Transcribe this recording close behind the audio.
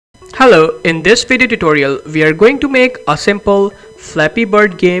Hello, in this video tutorial we are going to make a simple Flappy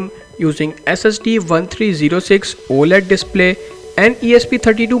Bird game using SSD 1306 OLED display and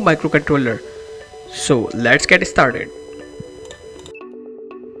ESP32 microcontroller. So let's get started.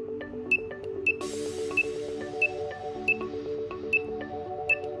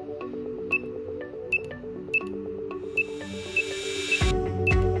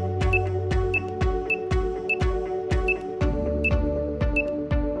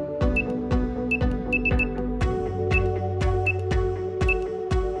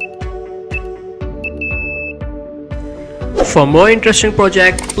 For more interesting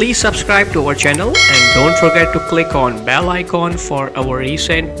projects, please subscribe to our channel and don't forget to click on bell icon for our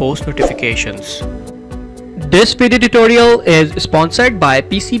recent post notifications. This video tutorial is sponsored by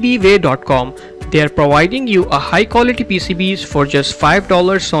PCBWay.com. They are providing you a high quality PCBs for just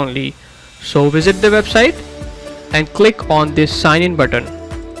 $5 only. So visit the website and click on this sign in button.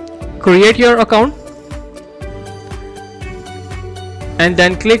 Create your account and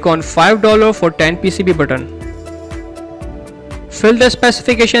then click on $5 for 10 PCB button. Fill the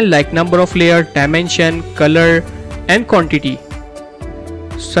specification like number of layer, dimension, color and quantity.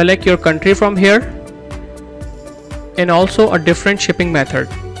 Select your country from here and also a different shipping method.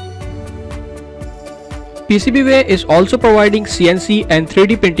 PCBWay is also providing CNC and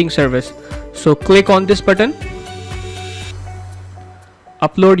 3D printing service. So click on this button,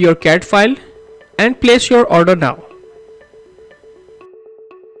 upload your CAD file and place your order now.